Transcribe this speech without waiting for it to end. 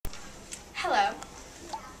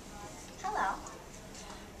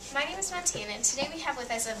Questions Montana, and today we have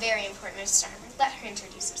with us a very important astronomer. Let her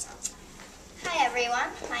introduce herself. Hi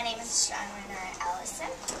everyone, my name is Astronomer Allison,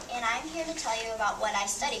 and I'm here to tell you about what I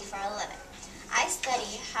study for a living. I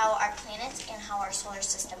study how our planets and how our solar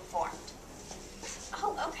system formed.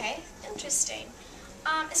 Oh, okay. Interesting.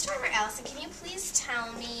 Astronomer Allison, can you please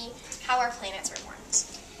tell me how our planets were formed?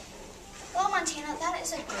 Well, Montana, that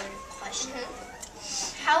is a good question.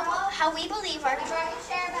 How we believe our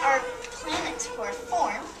planets were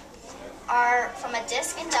formed are from a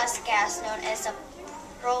disk and dust gas known as a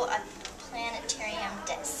planetarium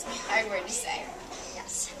disk. Hard word to say.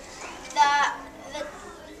 Yes.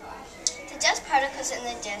 The dust particles in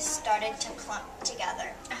the disk started to clump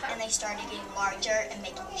together, and they started getting larger and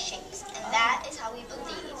making shapes. And that is how we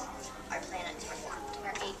believe our planets were formed.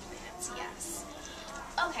 Our 8 planets, yes.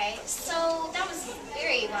 Okay, so that was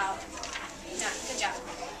very well done. Good job.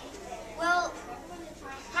 Well,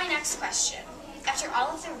 my next question. After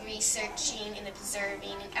all of the researching and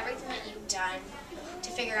observing and everything that you've done to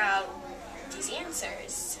figure out these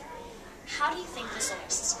answers, how do you think the solar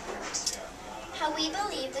system formed? How we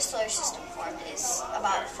believe the solar system formed is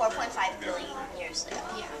about 4.5 billion years ago.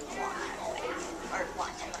 Yeah. Or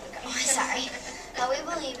long time ago. Sorry. How we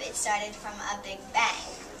believe it started from a big bang.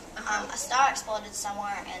 A star exploded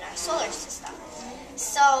somewhere in our solar system.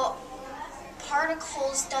 So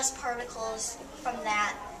particles, dust particles from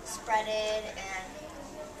that spreaded, and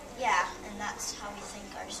yeah, and that's how we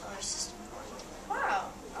think our solar system formed. Wow.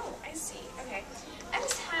 Oh, I see. Okay. I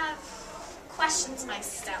just have questions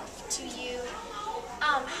myself to you.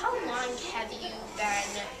 How long have you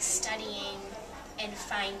been studying and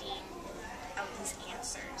finding out these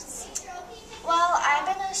answers? Well, I've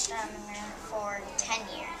been an astronomer for 10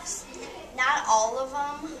 years. Not all of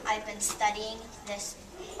them I've been studying this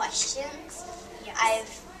questions.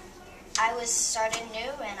 Yes. I was started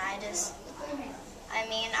new, and I've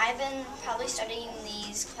been probably studying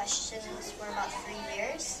these questions for about 3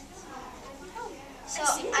 years. So,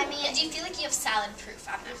 do you feel like you have solid proof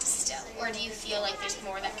on them still? Or do you feel like there's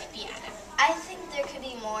more that could be added? I think there could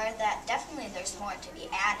be more definitely there's more to be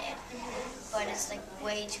added, but it's like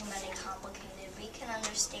way too many complicated. We can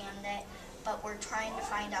understand it, but we're trying to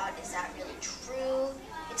find out, is that really true?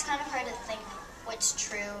 It's kind of hard to think what's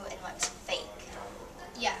true and what's fake.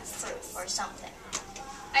 Yes. Proof or something.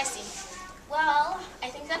 I see. Well, I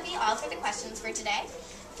think that'd be all for the questions for today.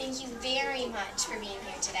 Thank you very much for being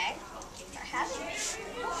here today. For having me.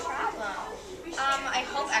 No problem. I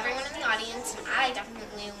hope everyone in the audience and I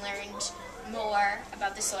definitely learned more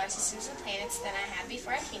about the solar systems and planets than I had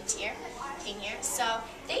before I came here. So,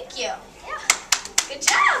 thank you. Yeah. Good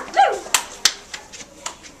job. Woo!